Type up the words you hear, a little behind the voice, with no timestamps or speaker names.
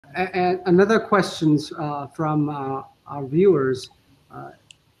And another question from our viewers.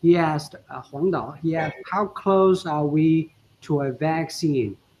 He asked, Huang Dao, he asked, how close are we to a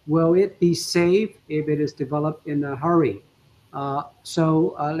vaccine? Will it be safe if it is developed in a hurry?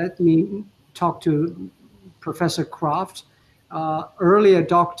 So let me talk to Professor Croft. Earlier,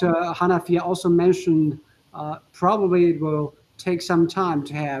 Dr. Hanafi also mentioned probably it will take some time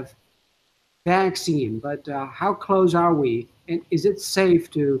to have vaccine, but how close are we? And is it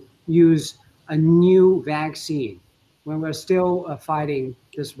safe to use a new vaccine when we're still fighting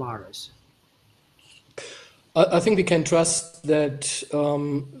this virus? I think we can trust that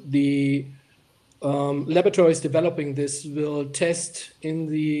the laboratories developing this will test in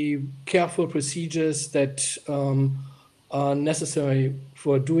the careful procedures that are necessary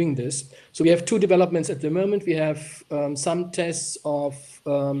for doing this. So we have two developments at the moment. We have some tests of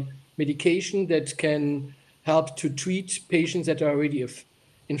medication that can help to treat patients that are already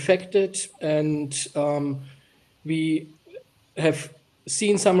infected. And we have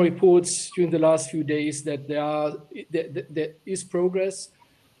seen some reports during the last few days that there is progress.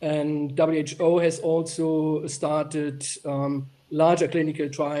 And WHO has also started larger clinical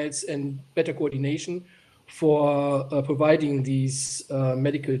trials and better coordination for providing these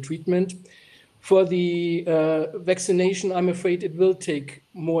medical treatment. For the vaccination, I'm afraid it will take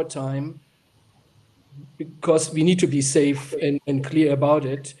more time because we need to be safe and clear about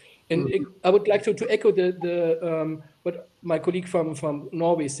it. And I would like to echo what my colleague from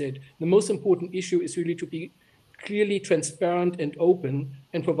Norway said. The most important issue is really to be clearly transparent and open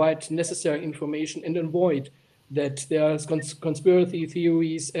and provide necessary information and avoid that there are conspiracy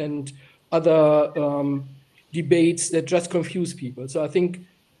theories and other debates that just confuse people. So I think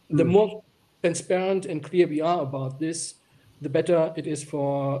the more transparent and clear we are about this, the better it is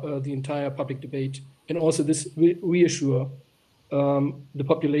for the entire public debate. And also this reassure the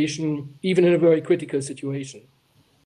population, even in a very critical situation.